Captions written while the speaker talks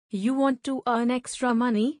You want to earn extra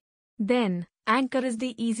money? Then, Anchor is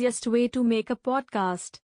the easiest way to make a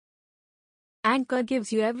podcast. Anchor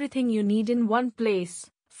gives you everything you need in one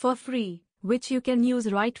place, for free, which you can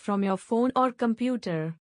use right from your phone or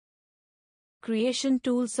computer. Creation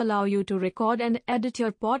tools allow you to record and edit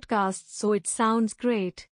your podcast so it sounds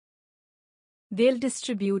great. They'll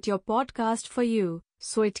distribute your podcast for you,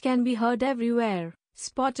 so it can be heard everywhere: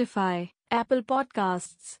 Spotify, Apple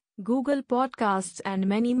Podcasts, Google Podcasts, and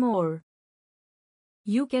many more.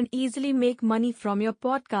 You can easily make money from your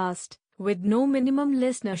podcast, with no minimum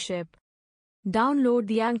listenership. Download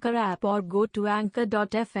the Anchor app or go to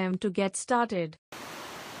anchor.fm to get started.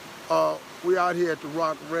 We out here at the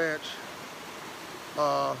Rock Ranch.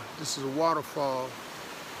 This is a waterfall.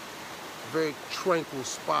 Very tranquil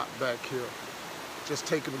spot back here. Just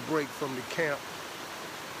taking a break from the camp.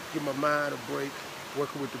 Give my mind a break,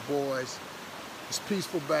 working with the boys. It's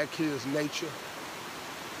peaceful back here, it's nature.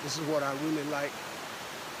 This is what I really like,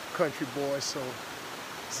 country boy, so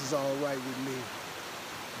this is all right with me.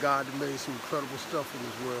 God has made some incredible stuff in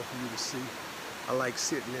this world for you to see. I like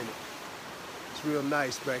sitting in it. It's real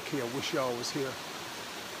nice back here. I wish y'all was here.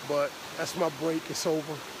 But that's my break, it's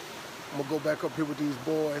over. I'm gonna go back up here with these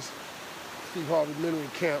boys. Steve Harvey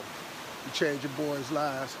Mentoring Camp. You change your boys'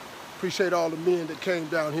 lives. Appreciate all the men that came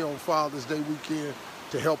down here on Father's Day weekend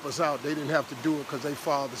to help us out. They didn't have to do it because they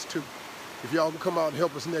fathers too. If y'all can come out and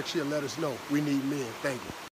help us next year, let us know. We need men. Thank you.